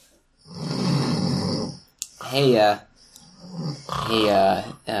Hey,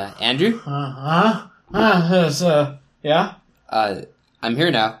 Andrew? Yeah? I'm here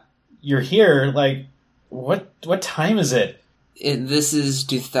now. You're here? Like, what time is it? This is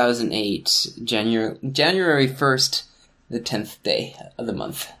 2008, January 1st, the 10th day of the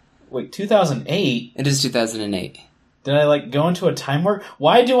month. Wait, 2008? It is 2008. Did I, go into a time warp?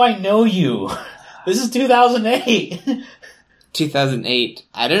 Why do I know you? This is 2008! 2008.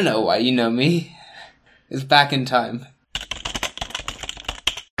 I don't know why you know me. It's back in time.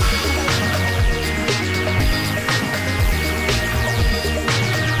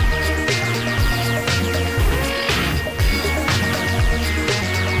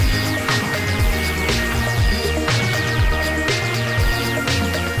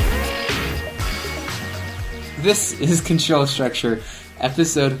 This is Control Structure,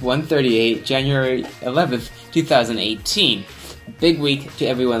 episode 138, January 11th, 2018. Big week to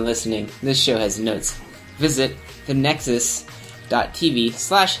everyone listening. This show has notes. Visit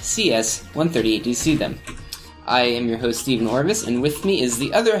thenexus.tv/CS138 to see them. I am your host, Stephen Orvis, and with me is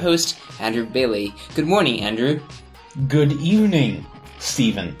the other host, Andrew Bailey. Good morning, Andrew. Good evening,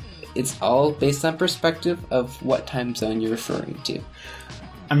 Stephen. It's all based on perspective of what time zone you're referring to.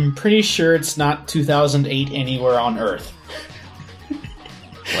 I'm pretty sure it's not 2008 anywhere on Earth.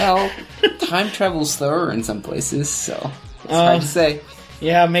 Well, time travels slower in some places, so it's hard to say.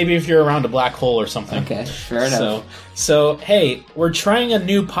 Yeah, maybe if you're around a black hole or something. Okay, fair enough. So, hey, we're trying a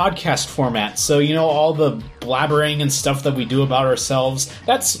new podcast format, so all the blabbering and stuff that we do about ourselves,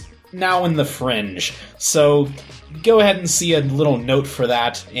 that's now in the fringe. So, go ahead and see a little note for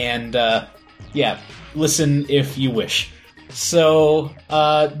that, and, listen if you wish. So,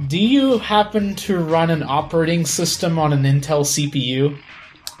 do you happen to run an operating system on an Intel CPU?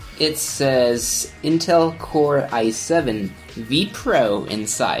 It says Intel Core i7 vPro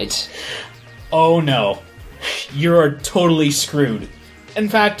inside. Oh no. You're totally screwed. In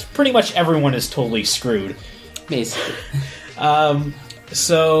fact, pretty much everyone is totally screwed. Basically.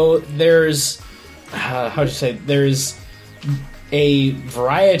 So there's... there's a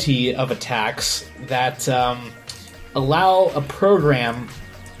variety of attacks that, allow a program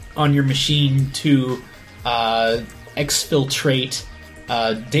on your machine to exfiltrate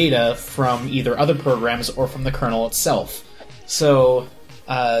data from either other programs or from the kernel itself. So,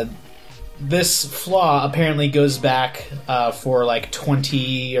 this flaw apparently goes back for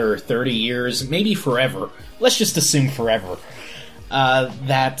 20 or 30 years, maybe forever. Let's just assume forever.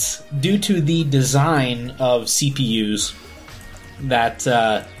 That due to the design of CPUs, that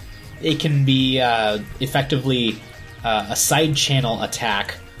it can be effectively a side channel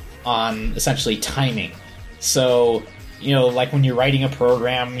attack on essentially timing. So, when you're writing a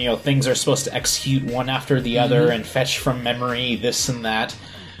program, things are supposed to execute one after the other and fetch from memory, this and that.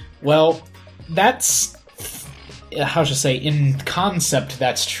 Well, that's, in concept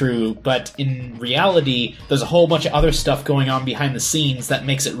that's true, but in reality, there's a whole bunch of other stuff going on behind the scenes that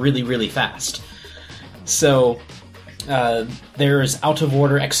makes it really, really fast. So, there's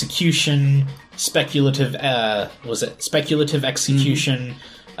out-of-order execution, speculative execution,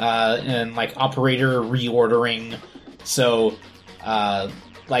 and operator reordering. So,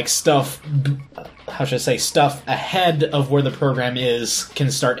 stuff ahead of where the program is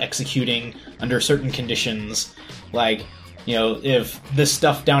can start executing under certain conditions. If this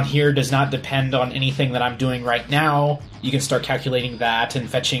stuff down here does not depend on anything that I'm doing right now, you can start calculating that and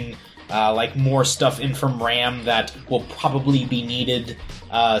fetching more stuff in from RAM that will probably be needed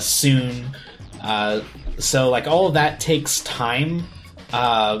soon. So all of that takes time.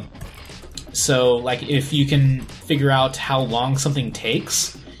 So if you can figure out how long something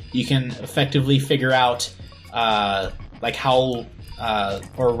takes, you can effectively figure out, how,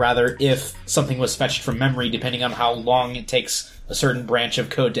 or rather if something was fetched from memory, depending on how long it takes a certain branch of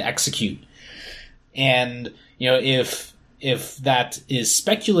code to execute. And, if that is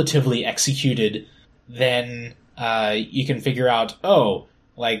speculatively executed, then, you can figure out,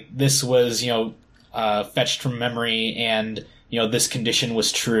 this was, fetched from memory and, this condition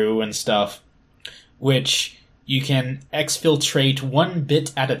was true and stuff, which you can exfiltrate one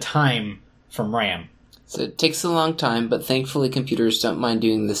bit at a time from RAM. So it takes a long time, but thankfully computers don't mind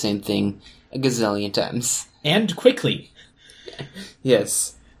doing the same thing a gazillion times. And quickly.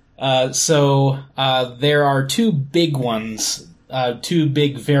 Yes. So there are two big ones, two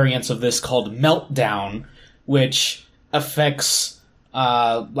big variants of this called Meltdown, which affects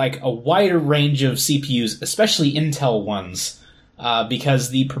a wider range of CPUs, especially Intel ones, because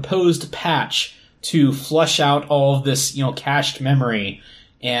the proposed patch to flush out all of this, cached memory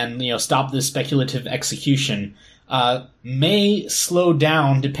and, stop this speculative execution, may slow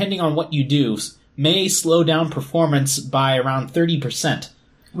down, depending on what you do, may slow down performance by around 30%.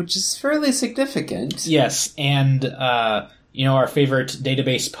 Which is fairly significant. Yes, and our favorite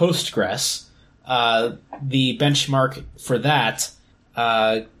database Postgres, the benchmark for that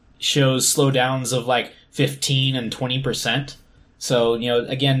shows slowdowns of like 15 and 20%. So,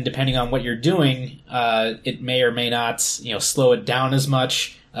 again, depending on what you're doing, it may or may not, slow it down as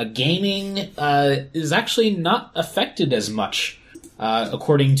much. Gaming is actually not affected as much,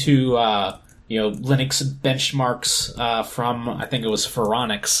 according to Linux benchmarks from, I think it was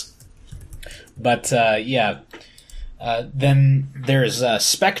Phoronix. But then there's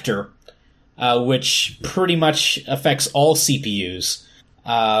Spectre, which pretty much affects all CPUs,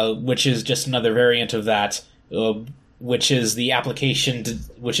 which is just another variant of that, which is the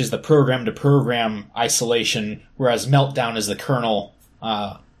which is the program-to-program isolation, whereas Meltdown is the kernel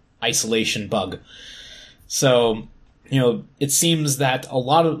isolation bug. So, it seems that a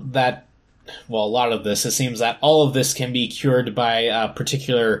lot of this, it seems that all of this can be cured by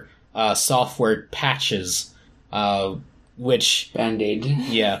particular software patches, which... Band-Aid.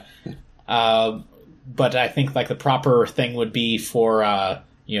 Yeah. But I think like the proper thing would be for,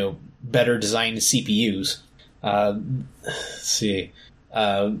 better designed CPUs. Let's see.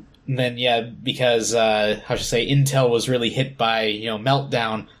 Then, because, Intel was really hit by,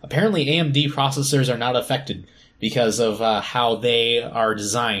 Meltdown, apparently AMD processors are not affected because of how they are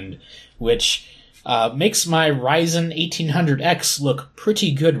designed, which makes my Ryzen 1800X look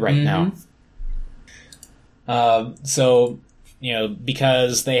pretty good right now. So,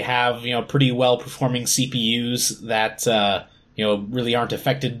 because they have, pretty well-performing CPUs that, really aren't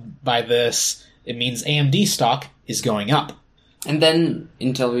affected by this, it means AMD stock is going up. And then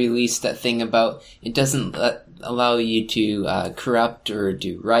Intel released that thing about it doesn't allow you to corrupt or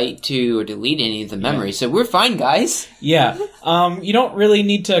do write to or delete any of the memory. Yeah. So we're fine, guys. Yeah. You don't really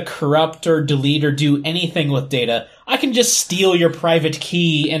need to corrupt or delete or do anything with data. I can just steal your private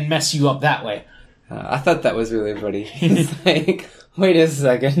key and mess you up that way. I thought that was really funny. It's like, wait a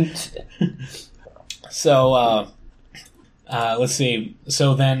second. So, let's see.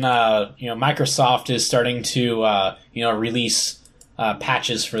 So then, Microsoft is starting to, release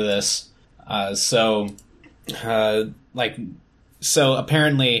patches for this. So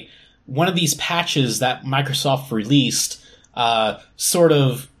apparently, one of these patches that Microsoft released sort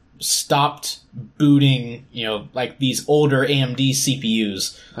of stopped booting, these older AMD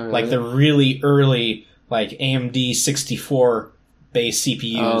CPUs, oh, really? Like the really early, AMD 64 based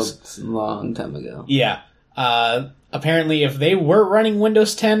CPUs. Oh, it's a long time ago. Yeah. Apparently, if they were running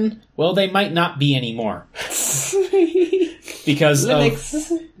Windows 10, well, they might not be anymore. because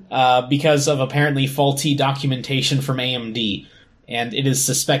of apparently faulty documentation from AMD. And it is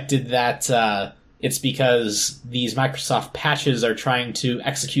suspected that it's because these Microsoft patches are trying to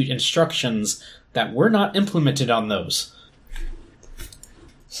execute instructions that were not implemented on those.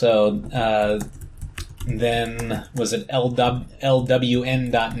 So, then, was it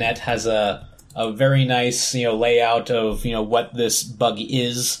LWN.net has a very nice, layout of, what this bug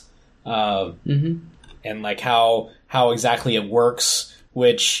is, and how exactly it works,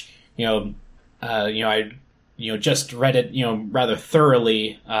 which, I, just read it, rather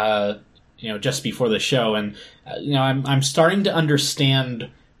thoroughly, just before the show, and, I'm starting to understand,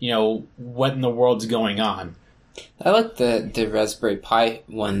 what in the world's going on. I like the Raspberry Pi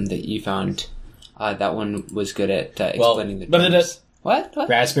one that you found. That one was good at explaining the terms. What?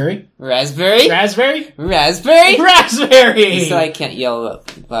 Raspberry? Raspberry? Raspberry? Raspberry? Raspberry! So I can't yell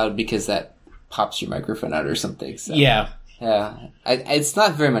loud because that pops your microphone out or something. So. Yeah. Yeah. It's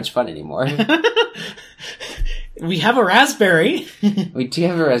not very much fun anymore. We have a Raspberry. We do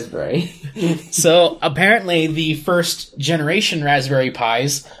have a Raspberry. So apparently the first generation Raspberry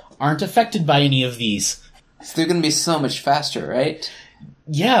Pis aren't affected by any of these. So they're going to be so much faster, right?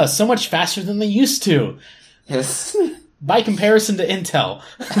 Yeah, so much faster than they used to. Yes. By comparison to Intel.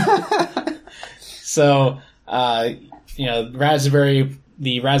 So, the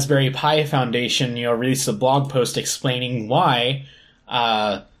Raspberry Pi Foundation, released a blog post explaining why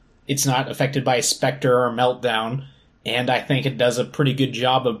it's not affected by Spectre or Meltdown, and I think it does a pretty good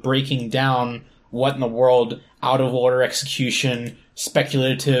job of breaking down what in the world out-of-order execution,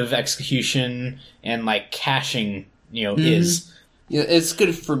 speculative execution, and, caching, is. Yeah, it's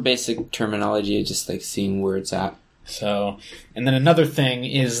good for basic terminology, just, seeing where it's at. So, and then another thing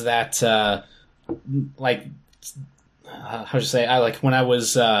is that, how to say, when I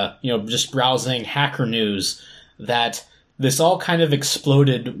was, just browsing Hacker News, that this all kind of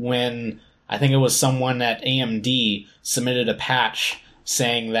exploded when I think it was someone at AMD submitted a patch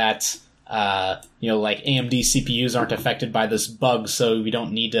saying that, like AMD CPUs aren't affected by this bug, so we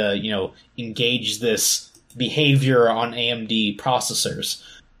don't need to, engage this behavior on AMD processors.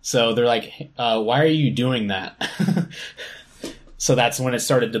 So they're like, why are you doing that? So that's when it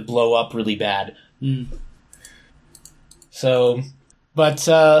started to blow up really bad. Mm. So, but,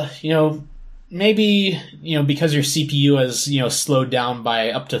 maybe, because your CPU has, slowed down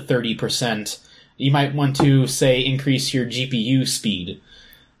by up to 30%, you might want to, say, increase your GPU speed.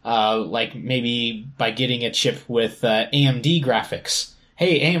 Like maybe by getting a chip with AMD graphics.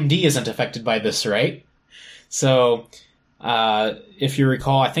 Hey, AMD isn't affected by this, right? So, if you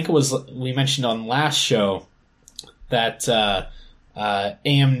recall, I think we mentioned on last show that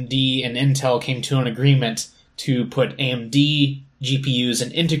AMD and Intel came to an agreement to put AMD GPUs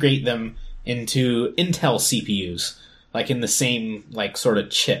and integrate them into Intel CPUs, like in the same sort of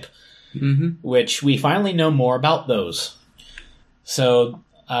chip, which we finally know more about those. So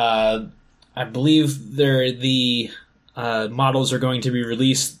I believe the models are going to be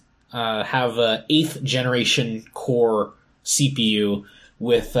released have a 8th generation core CPU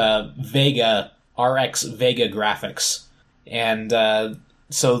with Vega RX Vega graphics. And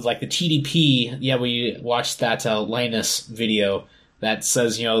so the TDP, we watched that Linus video that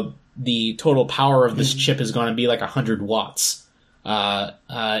says, the total power of this chip is going to be 100 watts,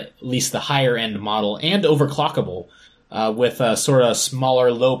 at least the higher end model, and overclockable, with a sort of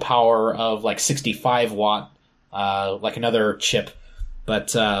smaller low power of 65 watt, like another chip.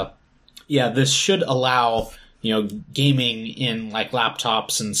 But this should allow, gaming in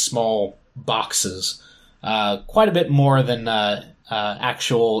laptops and small boxes, quite a bit more than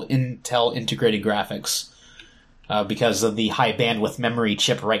actual Intel integrated graphics, because of the high bandwidth memory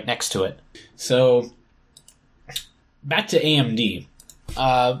chip right next to it. So, back to AMD.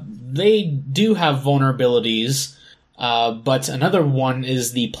 They do have vulnerabilities, but another one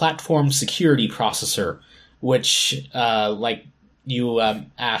is the platform security processor, which, you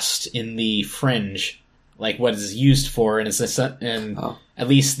asked in the fringe, what is used for, and at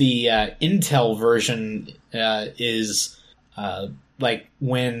least the Intel version is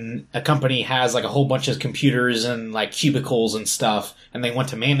when a company has a whole bunch of computers and cubicles and stuff, and they want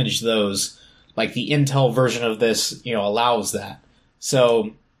to manage those. The Intel version of this, allows that.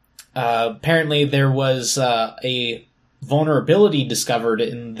 So apparently there was a vulnerability discovered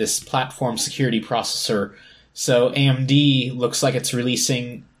in this platform security processor. So AMD looks like it's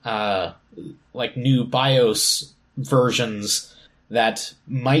releasing new BIOS versions that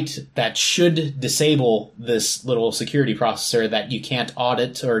should disable this little security processor that you can't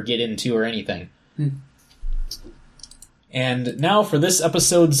audit or get into or anything. And now for this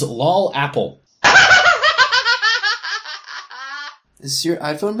episode's LOL Apple. Is your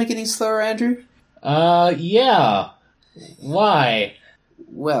iPhone getting slower, Andrew? Yeah. Why?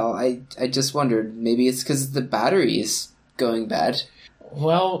 Well, I just wondered, maybe it's because the battery is going bad.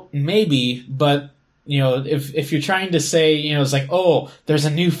 Well, maybe, but if you're trying to say, it's there's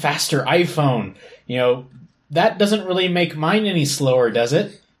a new faster iPhone, that doesn't really make mine any slower, does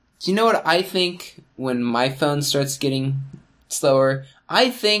it? Do you know what I think when my phone starts getting slower? I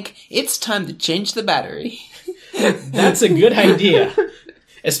think it's time to change the battery. That's a good idea.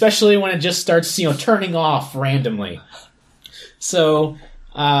 Especially when it just starts, turning off randomly. So,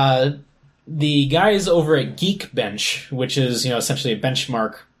 the guys over at Geekbench, which is, essentially a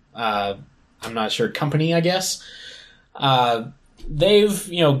benchmark, I'm not sure, company, I guess.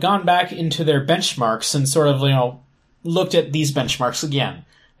 They've, gone back into their benchmarks and sort of, looked at these benchmarks again.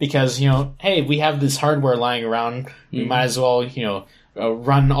 Because, hey, we have this hardware lying around. We might as well,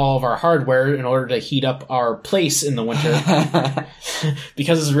 run all of our hardware in order to heat up our place in the winter.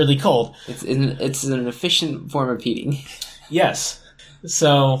 Because it's really cold. It's an efficient form of heating. Yes.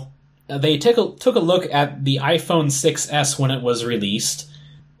 So, they took a look at the iPhone 6S when it was released.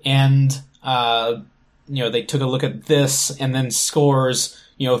 And, they took a look at this and then scores,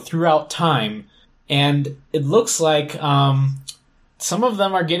 throughout time. And it looks like, some of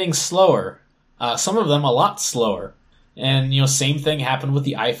them are getting slower. Some of them a lot slower. And, same thing happened with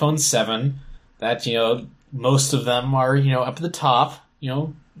the iPhone 7. That, most of them are, up at the top,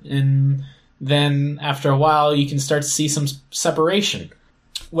 and then after a while you can start to see some separation.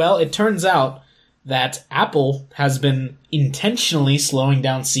 Well, it turns out that Apple has been intentionally slowing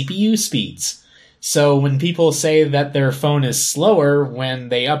down CPU speeds. So when people say that their phone is slower when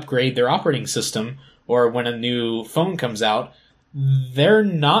they upgrade their operating system or when a new phone comes out, they're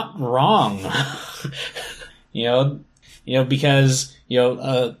not wrong. Because,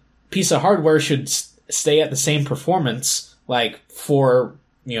 a piece of hardware should stay at the same performance, for,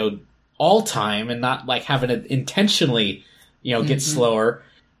 all time and not, having it intentionally, get slower.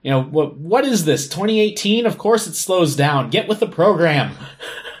 what is this, 2018? Of course it slows down. Get with the program.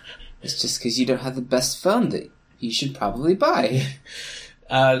 It's just because you don't have the best phone that you should probably buy.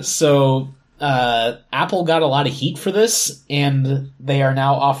 Apple got a lot of heat for this, and they are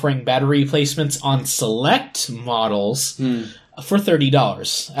now offering battery replacements on select models for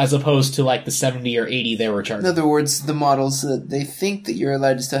 $30, as opposed to like the $70 or $80 they were charging. In other words, the models that they think that you're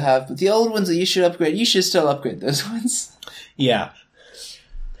allowed to still have, but the old ones that you should upgrade, you should still upgrade those ones. Yeah.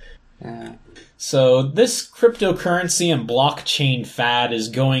 So this cryptocurrency and blockchain fad is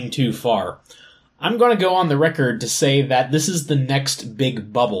going too far. I'm going to go on the record to say that this is the next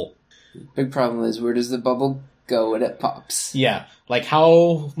big bubble. Big problem is, where does the bubble go when it pops? Yeah, like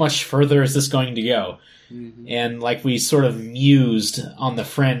how much further is this going to go? Mm-hmm. And like we sort of mused on the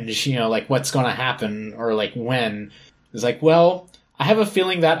fringe, like what's going to happen or like when. It's like, well, I have a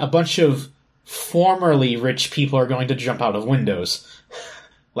feeling that a bunch of formerly rich people are going to jump out of windows.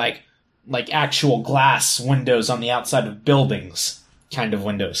 like actual glass windows on the outside of buildings kind of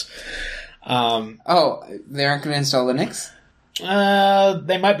windows. They aren't going to install Linux?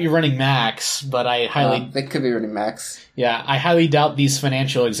 They might be running Macs, but I highly... they could be running Macs. Yeah, I highly doubt these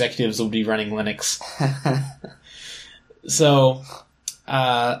financial executives will be running Linux. So,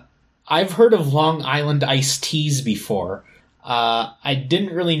 I've heard of Long Island iced teas before. I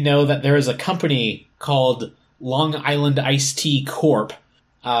didn't really know that there is a company called Long Island Iced Tea Corp.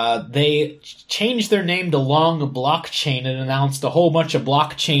 They changed their name to Long Blockchain and announced a whole bunch of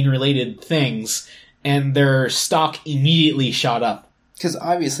blockchain-related things, and their stock immediately shot up. Because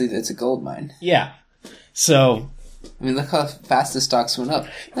obviously it's a gold mine. Yeah. So... I mean, look how fast the stocks went up.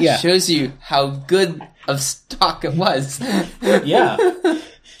 That shows you how good of stock it was. Yeah.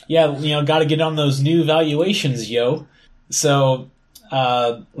 Yeah, gotta get on those new valuations, yo. So,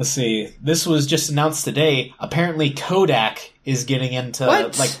 let's see. This was just announced today. Apparently Kodak is getting into,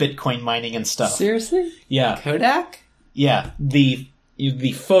 like, Bitcoin mining and stuff. Seriously? Yeah. Kodak? Yeah. The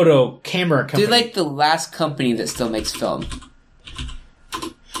photo camera company. They're like the last company that still makes film.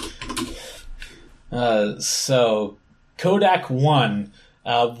 So, Kodak One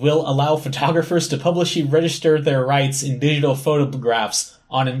will allow photographers to publicly register their rights in digital photographs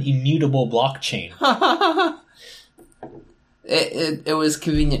on an immutable blockchain. It was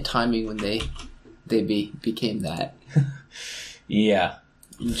convenient timing when they became that. Yeah.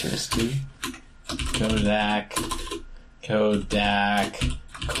 Interesting. Kodak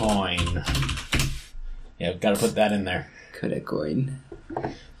coin. Yeah, gotta put that in there. Kodak coin.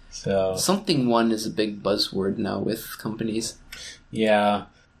 So something one is a big buzzword now with companies. Yeah.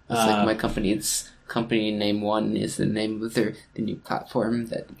 It's like my company. It's company name One is the name of the new platform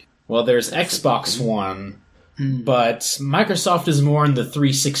that. Well, there's Xbox One, but Microsoft is more in the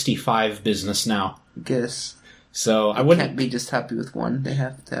 365 business now. I guess. So I wouldn't can't be just happy with one. They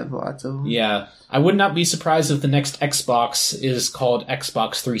have to have lots of them. Yeah, I would not be surprised if the next Xbox is called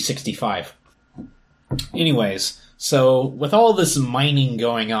Xbox 365. Anyways, so with all this mining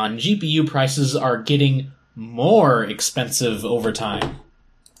going on, GPU prices are getting more expensive over time.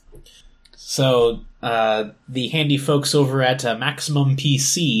 So the handy folks over at Maximum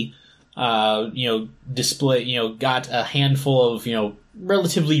PC, got a handful of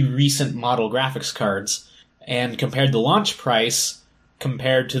relatively recent model graphics cards. And compared the launch price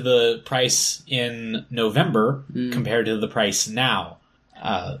compared to the price in November compared to the price now.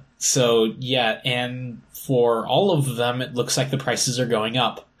 And for all of them, it looks like the prices are going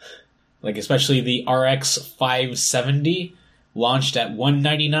up. Like, especially the RX 570 launched at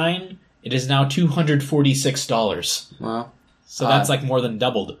 $199. It is now $246. Wow. So that's like more than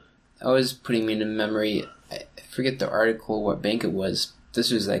doubled. I was putting me in memory. I forget the article, what bank it was. This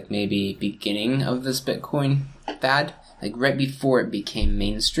was like maybe beginning of this Bitcoin fad, like right before it became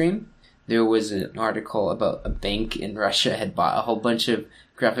mainstream. There was an article about a bank in Russia had bought a whole bunch of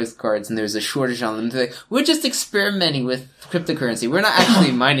graphics cards and there was a shortage on them. They're like, we're just experimenting with cryptocurrency. We're not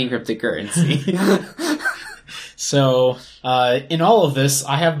actually mining cryptocurrency. So, in all of this,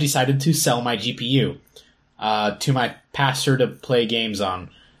 I have decided to sell my GPU to my pastor to play games on.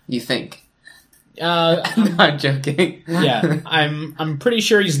 You think? No, I'm joking. Yeah, I'm pretty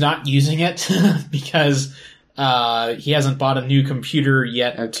sure he's not using it because he hasn't bought a new computer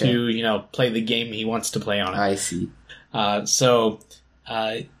yet to play the game he wants to play on it. I see. And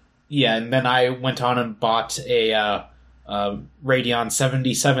then I went on and bought a Radeon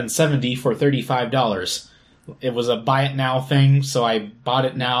 7770 for $35. It was a buy it now thing, so I bought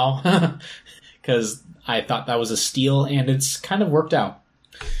it now because I thought that was a steal, and it's kind of worked out.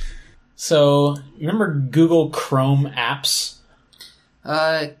 So, remember Google Chrome apps?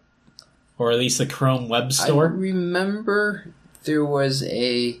 Or at least the Chrome Web Store? I remember There was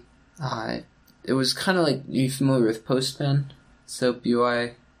it was kind of like, are you familiar with Postman? SOAP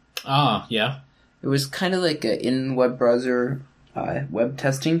UI? Ah, yeah. It was kind of like an in-web browser web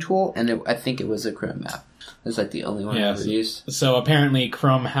testing tool, and I think it was a Chrome app. It was like the only one I ever used. So apparently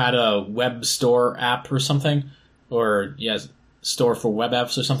Chrome had a web store app or something, or store for web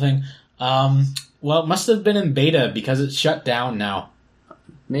apps or something. Well, it must have been in beta because it's shut down now.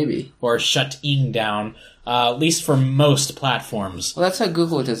 Maybe. Or shutting down, at least for most platforms. Well, that's how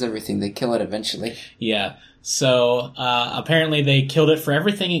Google does everything. They kill it eventually. Yeah. So apparently they killed it for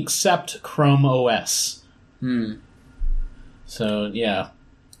everything except Chrome OS. So, yeah.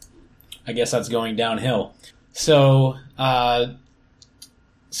 I guess that's going downhill. So,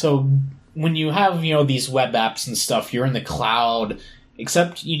 when you have, these web apps and stuff, you're in the cloud,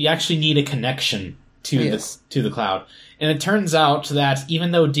 except you actually need a connection to the cloud. And it turns out that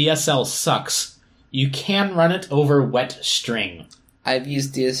even though DSL sucks, you can run it over wet string. I've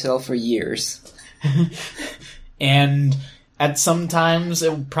used DSL for years. And at some times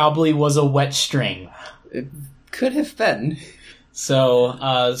it probably was a wet string. It could have been.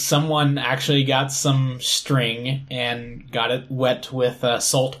 So someone actually got some string and got it wet with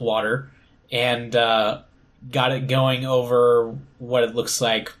salt water and got it going over what it looks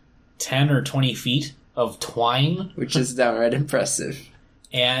like 10 or 20 feet of twine. Which is downright impressive.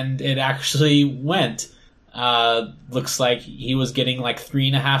 And it actually went. Looks like he was getting like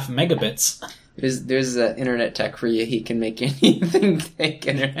 3.5 megabits. There's internet tech for you. He can make anything take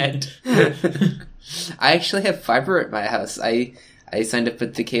internet. I actually have fiber at my house. I signed up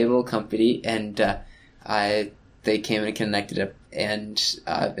with the cable company, and they came and connected up, and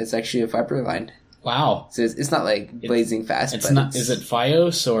it's actually a fiber line. Wow! So it's not like blazing fast. It's not. Is it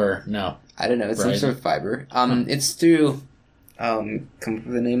FiOS or no? I don't know. It's some sort of fiber. It's through come up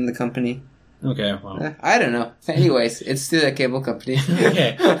with the name of the company. Okay. Well, I don't know. Anyways, it's through that cable company.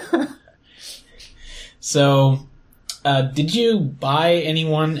 Okay. So, did you buy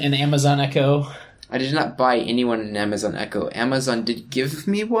anyone an Amazon Echo? I did not buy anyone an Amazon Echo. Amazon did give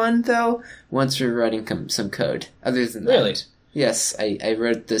me one, though, once for writing some code. Other than that. Really? Yes, I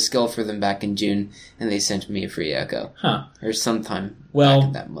wrote the skill for them back in June, and they sent me a free Echo. Huh. Or sometime back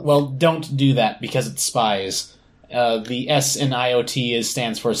in that month. Well, don't do that, because it spies. The S in IoT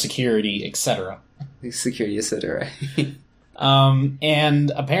stands for security, etc. Security, etc.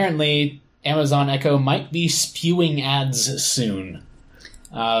 And apparently Amazon Echo might be spewing ads soon.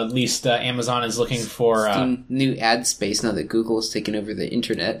 At least Amazon is looking for new ad space now that Google's taken over the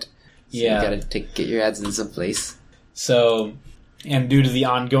internet. So you gotta get your ads in someplace. So, and due to the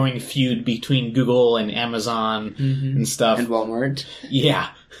ongoing feud between Google and Amazon and stuff. And Walmart. Yeah.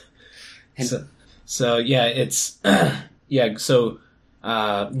 And so yeah, it's so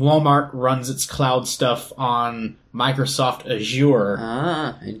Walmart runs its cloud stuff on Microsoft Azure.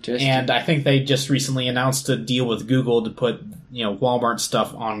 Ah, interesting. And I think they just recently announced a deal with Google to put, Walmart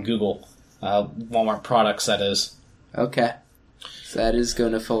stuff on Google. Walmart products, that is. Okay. So that is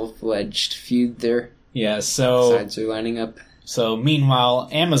going to full-fledged feud there. Yeah, so... Sides are lining up. So, meanwhile,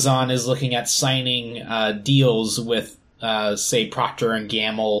 Amazon is looking at signing deals with, say, Procter &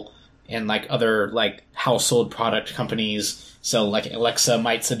 Gamble and, other, household product companies. So, Alexa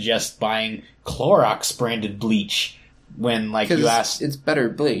might suggest buying Clorox-branded bleach when, you ask... it's better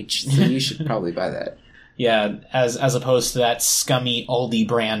bleach, so you should probably buy that. Yeah, as opposed to that scummy Aldi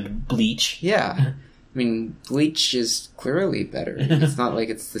brand bleach. Yeah. I mean, bleach is clearly better. It's not like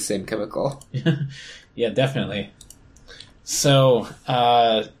it's the same chemical. Yeah, definitely. So,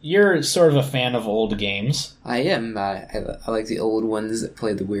 you're sort of a fan of old games. I am. I like the old ones that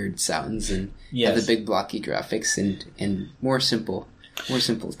play the weird sounds and have the big blocky graphics and more simple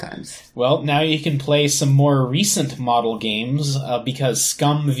times. Well, now you can play some more recent model games because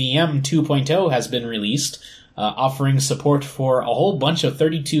Scum VM 2.0 has been released, offering support for a whole bunch of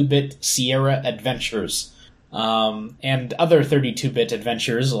 32-bit Sierra adventures and other 32-bit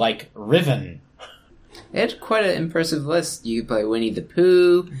adventures like Riven. It had quite an impressive list. You could play Winnie the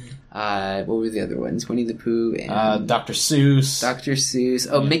Pooh. What were the other ones? Winnie the Pooh and... Dr. Seuss. Dr. Seuss.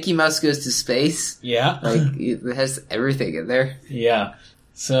 Oh, Mickey Mouse Goes to Space. Yeah. It has everything in there. Yeah.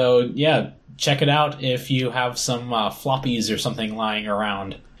 So, yeah, check it out if you have some floppies or something lying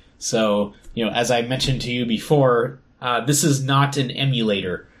around. So, as I mentioned to you before, this is not an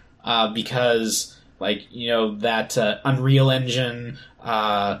emulator because, that Unreal Engine,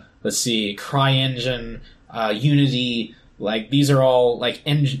 CryEngine, Unity, these are all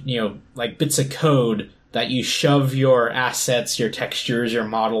bits of code that you shove your assets, your textures, your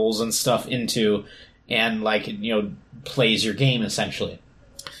models and stuff into, and plays your game essentially.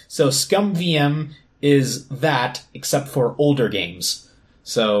 So ScumVM is that, except for older games.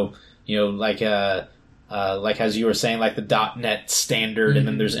 So, like as you were saying, like the .NET standard, and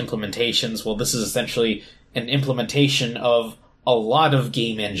then there's implementations. Well, this is essentially an implementation of a lot of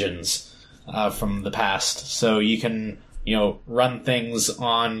game engines from the past. So you can, run things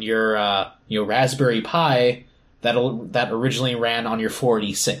on your Raspberry Pi that originally ran on your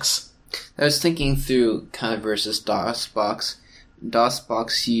 486. I was thinking through kind of versus DOSBox.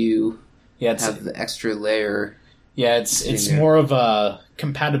 DOSBox, you have the extra layer. Yeah, it's more of a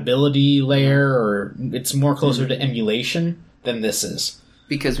compatibility layer, or it's more closer to emulation than this is.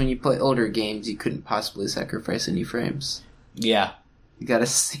 Because when you play older games, you couldn't possibly sacrifice any frames. Yeah. You gotta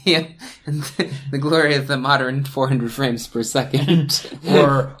see it in the glory of the modern 400 frames per second.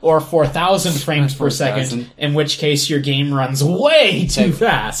 or 4,000 frames per second, in which case your game runs way too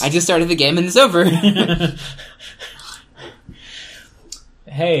fast. I just started the game and it's over.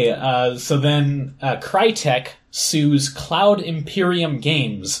 Hey, so then Crytek sues Cloud Imperium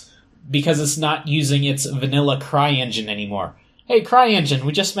Games because it's not using its vanilla CryEngine anymore. Hey, CryEngine,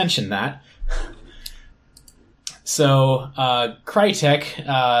 we just mentioned that. So,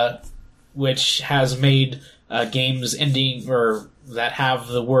 Crytek, which has made games ending or that have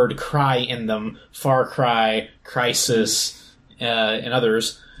the word cry in them, Far Cry, Crysis, and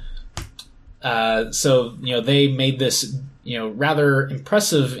others. So, they made this, rather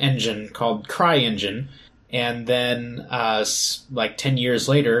impressive engine called CryEngine, and then, 10 years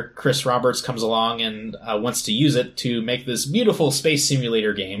later, Chris Roberts comes along and wants to use it to make this beautiful space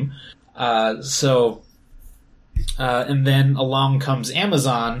simulator game. And then along comes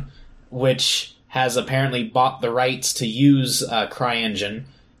Amazon, which has apparently bought the rights to use CryEngine,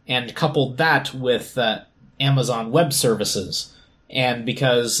 and coupled that with Amazon Web Services. And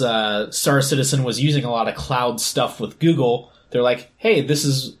because Star Citizen was using a lot of cloud stuff with Google, they're like, hey, this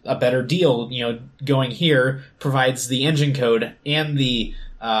is a better deal, going here provides the engine code and the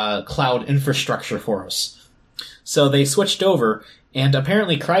cloud infrastructure for us. So they switched over, and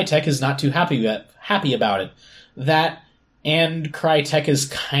apparently Crytek is not too happy about it. That and Crytek is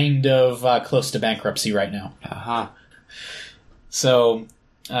kind of close to bankruptcy right now. Uh-huh. So,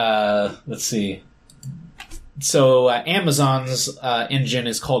 let's see. So, Amazon's engine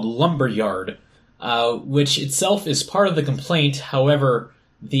is called Lumberyard, which itself is part of the complaint. However,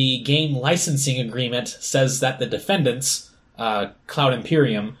 the game licensing agreement says that the defendants, Cloud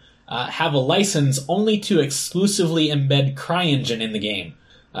Imperium, have a license only to exclusively embed CryEngine in the game.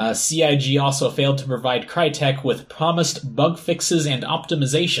 CIG also failed to provide Crytek with promised bug fixes and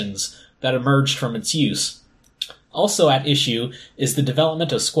optimizations that emerged from its use. Also at issue is the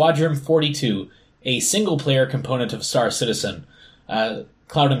development of Squadron 42, a single-player component of Star Citizen.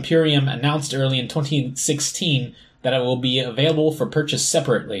 Cloud Imperium announced early in 2016 that it will be available for purchase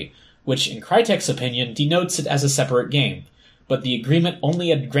separately, which in Crytek's opinion denotes it as a separate game. But the agreement only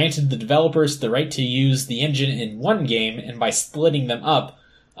had granted the developers the right to use the engine in one game, and by splitting them up,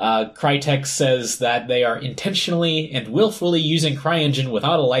 Crytek says that they are intentionally and willfully using CryEngine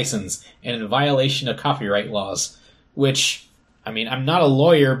without a license and in violation of copyright laws. Which, I'm not a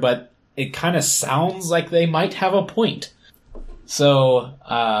lawyer, but it kind of sounds like they might have a point. So,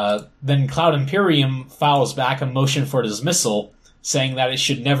 then Cloud Imperium files back a motion for dismissal, saying that it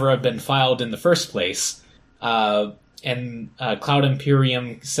should never have been filed in the first place. And Cloud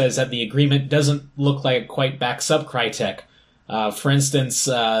Imperium says that the agreement doesn't look like it quite backs up Crytek. For instance,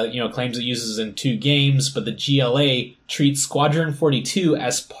 claims it uses in 2 games, but the GLA treats Squadron 42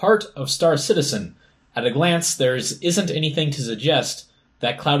 as part of Star Citizen. At a glance, there isn't anything to suggest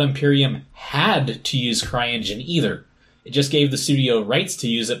that Cloud Imperium had to use CryEngine either. It just gave the studio rights to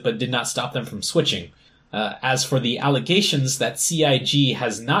use it, but did not stop them from switching. As for the allegations that CIG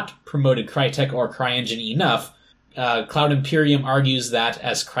has not promoted Crytek or CryEngine enough, Cloud Imperium argues that,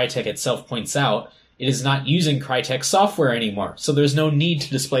 as Crytek itself points out, it is not using Crytek software anymore, so there's no need to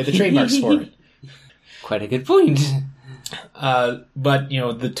display the trademarks for it. Quite a good point. But,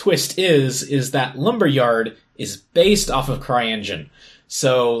 the twist is that Lumberyard is based off of CryEngine.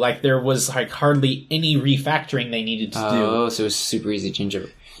 So, there was, hardly any refactoring they needed to do. Oh, so it's super easy to change over.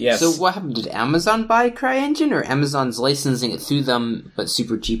 Yes. So what happened? Did Amazon buy CryEngine, or Amazon's licensing it through them, but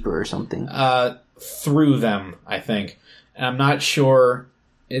super cheaper or something? Through them, I think. And I'm not sure.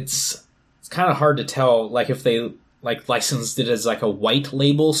 It's kind of hard to tell, if they, licensed it as, a white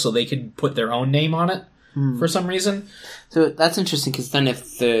label so they could put their own name on it for some reason. So that's interesting, because then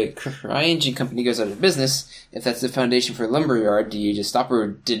if the CryEngine company goes out of business, if that's the foundation for Lumberyard, do you just stop, or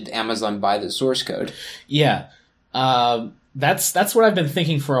did Amazon buy the source code? Yeah. That's what I've been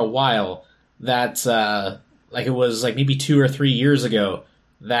thinking for a while, that, it was, maybe 2 or 3 years ago,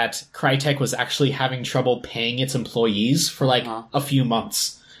 that Crytek was actually having trouble paying its employees for like a few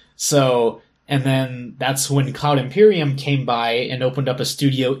months. So, and then that's when Cloud Imperium came by and opened up a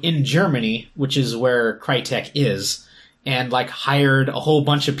studio in Germany, which is where Crytek is, and like hired a whole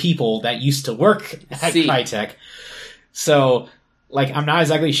bunch of people that used to work at Crytek. So, like, I'm not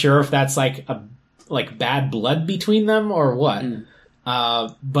exactly sure if that's like bad blood between them or what.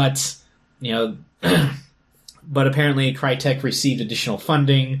 But, you know, but apparently Crytek received additional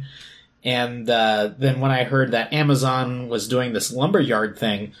funding. And then when I heard that Amazon was doing this Lumberyard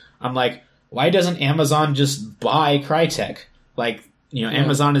thing, I'm like, why doesn't Amazon just buy Crytek? Like, you know,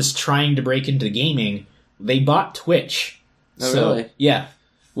 Amazon is trying to break into gaming. They bought Twitch. Oh, really? Yeah.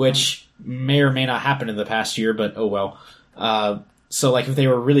 Which may or may not happen in the past year, but oh well. So, like, if they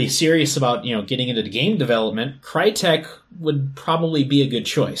were really serious about, you know, getting into game development, Crytek would probably be a good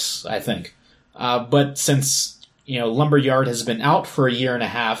choice, I think. But since, you know, Lumberyard has been out for a year and a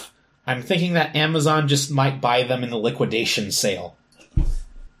half, I'm thinking that Amazon just might buy them in the liquidation sale.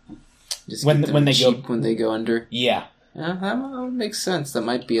 Just when they go under. Yeah. That makes sense. That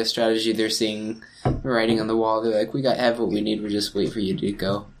might be a strategy they're seeing writing on the wall. They're like, we have what we need. We just wait for you to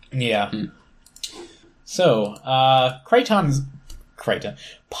go. Yeah. So, Python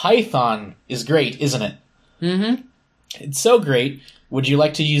is great, isn't it? Mm-hmm. It's so great. Would you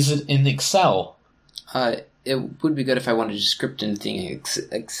like to use it in Excel? It would be good if I wanted to script anything in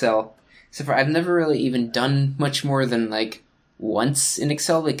Excel. Except for I've never really even done much more than like once in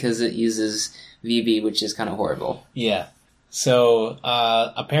Excel because it uses VB, which is kind of horrible. Yeah. So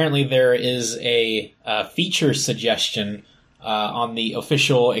apparently there is a feature suggestion on the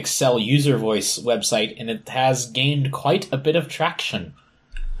official Excel user voice website, and it has gained quite a bit of traction.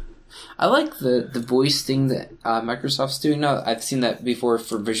 I like the voice thing that Microsoft's doing now. I've seen that before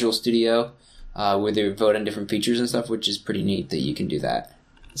for Visual Studio, where they vote on different features and stuff, which is pretty neat that you can do that.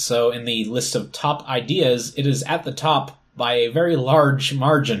 So in the list of top ideas, it is at the top by a very large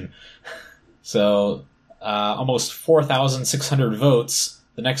margin. So almost 4,600 votes.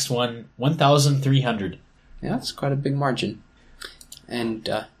 The next one, 1,300. Yeah, that's quite a big margin. And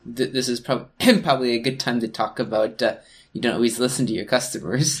this is probably a good time to talk about you don't always listen to your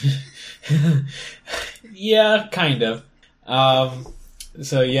customers. Yeah, kind of.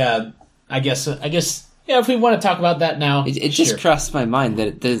 So yeah, I guess yeah. If we want to talk about that now, it just crossed my mind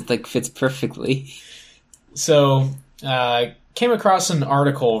that it fits perfectly. So came across an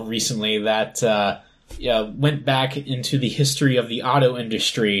article recently that went back into the history of the auto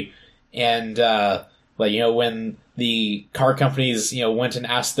industry, and when the car companies went and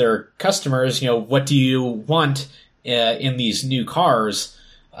asked their customers, what do you want in these new cars?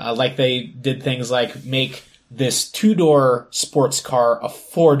 Like they did things like make this 2-door sports car a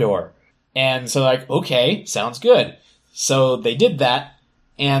 4-door. And so like, okay, sounds good. So they did that,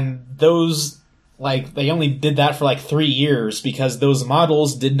 and those, they only did that for 3 years because those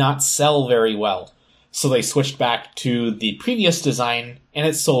models did not sell very well. So they switched back to the previous design, and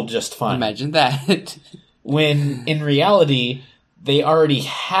it sold just fine. Imagine that. When in reality, they already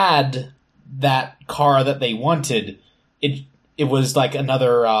had that car that they wanted. It was like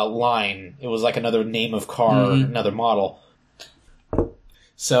another line. It was like another name of car, another model.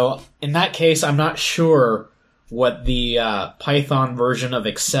 So in that case, I'm not sure what the Python version of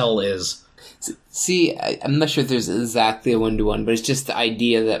Excel is. See, I'm not sure if there's exactly a one-to-one, but it's just the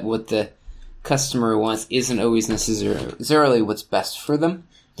idea that what the customer wants isn't always necessarily what's best for them.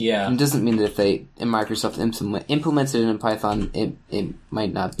 Yeah. It doesn't mean that if Microsoft implements it in Python, it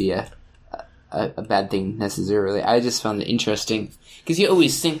might not be a bad thing necessarily. I just found it interesting because you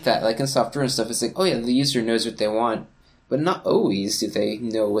always think that, like in software and stuff, it's like, oh yeah, the user knows what they want, but not always do they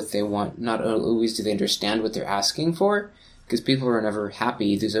know what they want. Not always do they understand what they're asking for, because people are never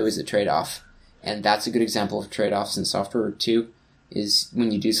happy. There's always a trade-off, and that's a good example of trade-offs in software too. Is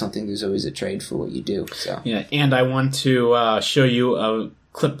when you do something, there's always a trade for what you do. So yeah, and I want to show you a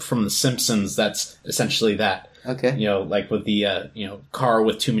clip from The Simpsons that's essentially that. Okay. Like with the car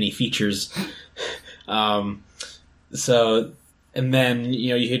with too many features. So, and then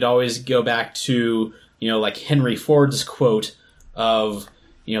you could always go back to like Henry Ford's quote of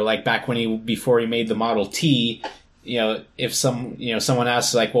like back before he made the Model T. If someone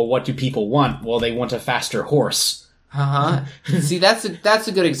asks like, well, what do people want? Well, they want a faster horse. See, that's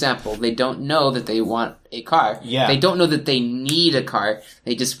a good example. They don't know that they want a car. Yeah. They don't know that they need a car.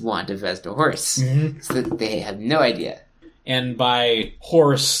 They just want a faster horse. Mm-hmm. So that they have no idea. And by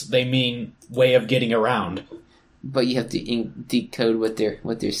horse, they mean way of getting around. But you have to decode what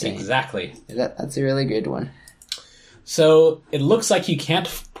they're saying. Exactly. That's a really good one. So it looks like you can't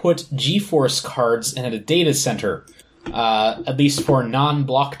put GeForce cards in a data center. at least for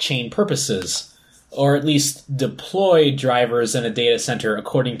non-blockchain purposes, or at least deploy drivers in a data center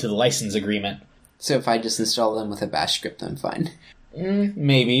according to the license agreement. So if I just install them with a bash script, I'm fine.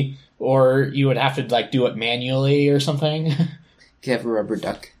 Maybe. Or you would have to do it manually or something. You have a rubber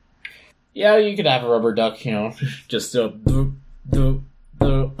duck. Yeah, you could have a rubber duck, just do.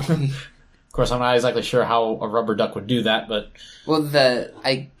 Of course, I'm not exactly sure how a rubber duck would do that, but... Well,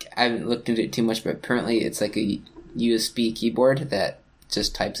 I haven't looked into it too much, but apparently it's like a USB keyboard that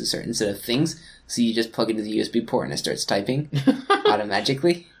just types a certain set of things. So you just plug into the USB port and it starts typing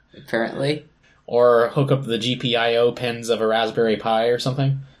automatically, apparently. Or hook up the GPIO pins of a Raspberry Pi or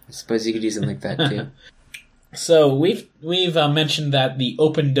something. I suppose you could use something like that, too. So we've mentioned that the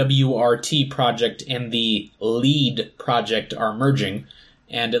OpenWRT project and the LEAD project are merging,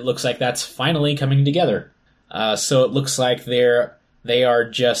 and it looks like that's finally coming together. So it looks like they are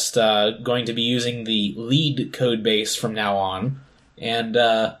just going to be using the LEAD code base from now on, and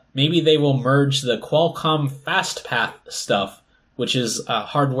maybe they will merge the Qualcomm FastPath stuff, which is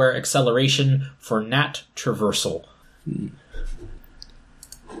hardware acceleration for NAT traversal.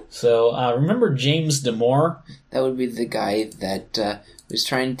 So, remember James Damore? That would be the guy that was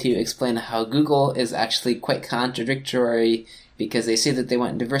trying to explain how Google is actually quite contradictory, because they say that they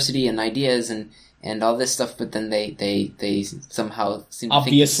want diversity and ideas and all this stuff, but then they somehow seem to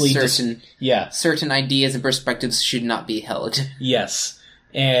obviously think certain ideas and perspectives should not be held. Yes,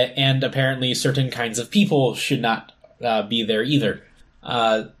 and apparently certain kinds of people should not be there either.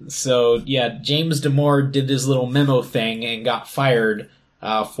 So, James Damore did his little memo thing and got fired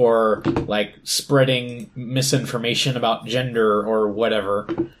for spreading misinformation about gender or whatever.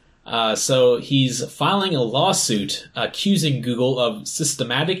 So he's filing a lawsuit accusing Google of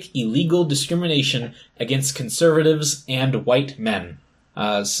systematic illegal discrimination against conservatives and white men.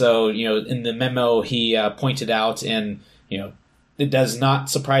 So in the memo he pointed out, and it does not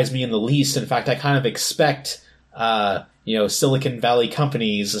surprise me in the least. In fact, I kind of expect Silicon Valley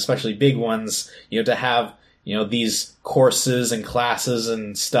companies, especially big ones, to have these courses and classes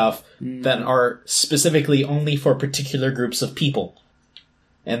and stuff that are specifically only for particular groups of people.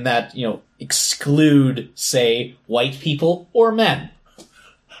 And that, exclude, say, white people or men.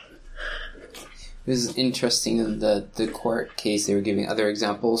 It was interesting in the court case. They were giving other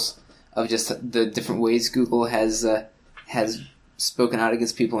examples of just the different ways Google has spoken out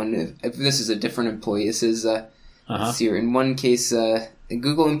against people. And if this is a different employee, this is let's see here. In one case, a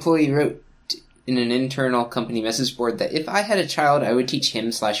Google employee wrote in an internal company message board that if I had a child, I would teach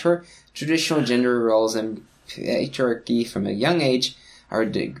him/her traditional gender roles and patriarchy from a young age. Our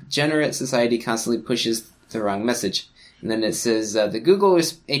degenerate society constantly pushes the wrong message. And then it says, the Google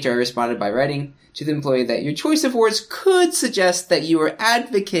HR responded by writing to the employee that your choice of words could suggest that you are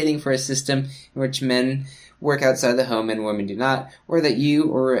advocating for a system in which men work outside the home and women do not, or that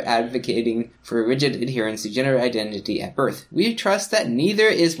you are advocating for a rigid adherence to gender identity at birth. We trust that neither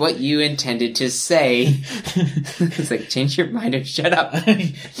is what you intended to say. It's like, change your mind or shut up.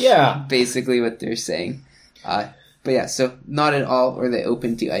 Yeah. Basically what they're saying. But yeah, so not at all are they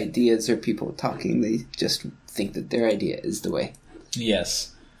open to ideas or people talking. They just think that their idea is the way.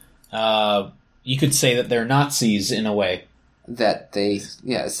 Yes. You could say that they're Nazis in a way. That they,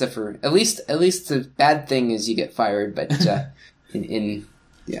 except for, at least the bad thing is you get fired, but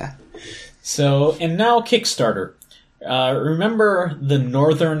yeah. So, and now Kickstarter. Remember the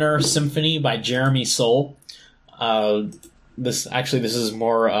Northerner Symphony by Jeremy Soule? This is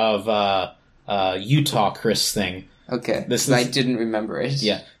more of Utah Chris thing. Okay, I didn't remember it.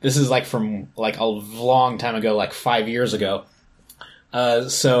 Yeah, this is from a long time ago, 5 years ago. How to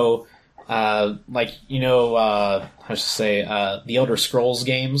say, the Elder Scrolls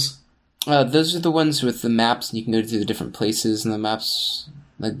games? Those are the ones with the maps, and you can go to the different places in the maps,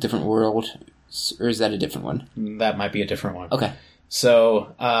 different world. Or is that a different one? That might be a different one. Okay.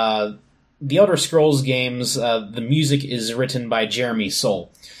 So, the Elder Scrolls games, the music is written by Jeremy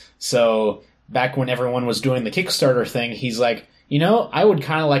Soule. So, back when everyone was doing the Kickstarter thing, he's like, I would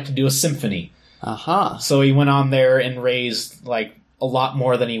kind of like to do a symphony. Uh-huh. So he went on there and raised, a lot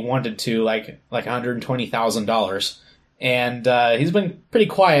more than he wanted to, like $120,000. And he's been pretty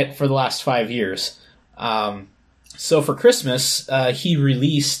quiet for the last 5 years. So for Christmas, he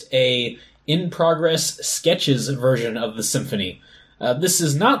released a in-progress sketches version of the symphony. This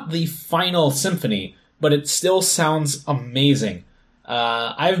is not the final symphony, but it still sounds amazing.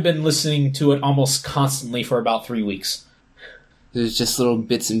 I've been listening to it almost constantly for about 3 weeks. There's just little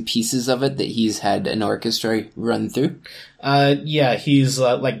bits and pieces of it that he's had an orchestra run through? Yeah, he's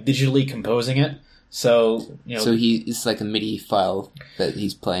digitally composing it. So, So it's like a MIDI file that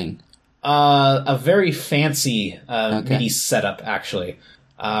he's playing. A very fancy MIDI setup, actually.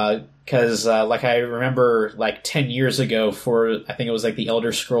 Because, like, I remember, like, 10 years ago for, I think it was, like, the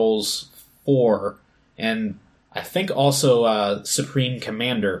Elder Scrolls 4, and I think also Supreme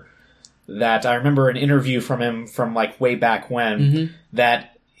Commander, that I remember an interview from him from, like, way back when,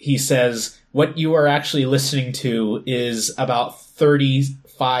 that he says, what you are actually listening to is about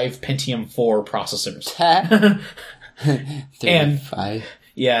 35 Pentium 4 processors. 35.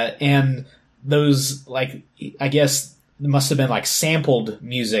 Yeah, and those, like, I guess it must have been, like, sampled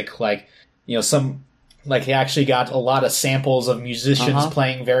music, like, you know, some, like, he actually got a lot of samples of musicians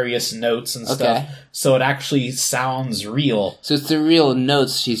playing various notes and stuff, so it actually sounds real. So it's the real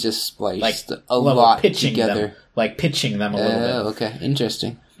notes, she's just spliced a lot pitching together. them, like, pitching them a little bit. Oh, okay,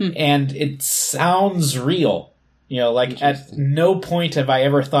 interesting. And it sounds real. You know, like, at no point have I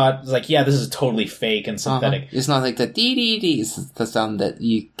ever thought, like, yeah, this is totally fake and synthetic. It's not like the dee-dee-dee, it's the sound that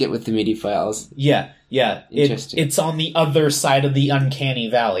you get with the MIDI files. Yeah. Interesting. It's on the other side of the uncanny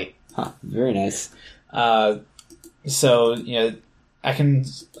valley. Huh, very nice. So, you know, I can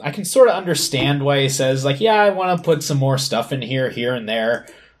sort of understand why he says, like, yeah, I want to put some more stuff in here and there,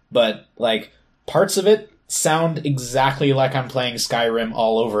 but, like, parts of it sound exactly like I'm playing Skyrim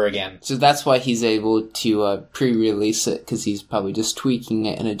all over again. So that's why he's able to pre-release it, because he's probably just tweaking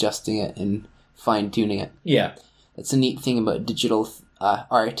it and adjusting it and fine-tuning it. Yeah. That's a neat thing about digital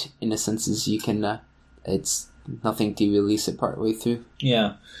art, in a sense, is you can, it's nothing to release it partway through.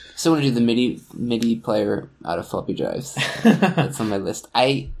 Yeah. So I want to do the MIDI player out of floppy drives. That's on my list.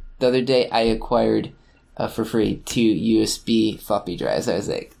 The other day, I acquired, for free, 2 USB floppy drives. I was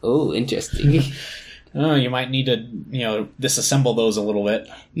like, oh, interesting. Oh, you might need to, you know, disassemble those a little bit.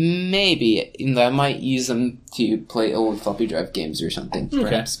 Maybe. I might use them to play old floppy drive games or something.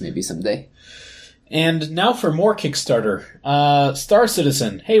 Perhaps, maybe someday. And now for more Kickstarter. Star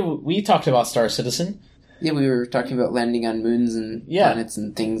Citizen. Hey, we talked about Star Citizen. Yeah, we were talking about landing on moons and planets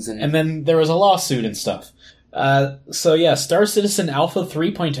and things. And then there was a lawsuit and stuff. So yeah, Star Citizen Alpha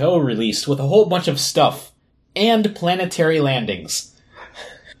 3.0 released with a whole bunch of stuff. And planetary landings.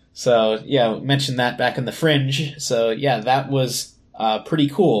 So, yeah, mentioned that back in the Fringe. So, yeah, that was pretty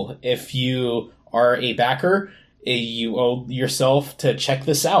cool. If you are a backer, you owe yourself to check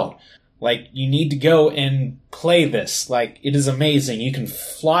this out. Like, you need to go and play this. Like, it is amazing. You can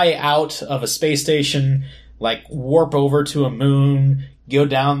fly out of a space station, like, warp over to a moon, go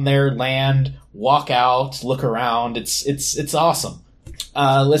down there, land, walk out, look around. It's awesome.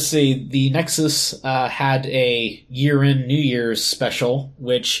 Let's see, the Nexus had a year-end New Year's special,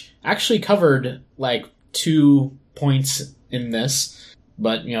 which actually covered, like, 2 points in this.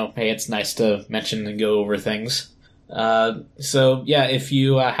 But, you know, hey, it's nice to mention and go over things. So, yeah, if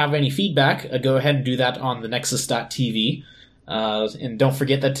you have any feedback, go ahead and do that on the Nexus.tv. And don't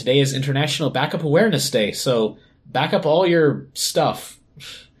forget that today is International Backup Awareness Day, so back up all your stuff,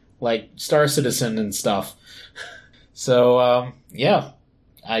 like Star Citizen and stuff. So, yeah,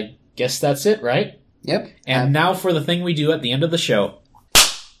 I guess that's it, right? Yep. And now for the thing we do at the end of the show.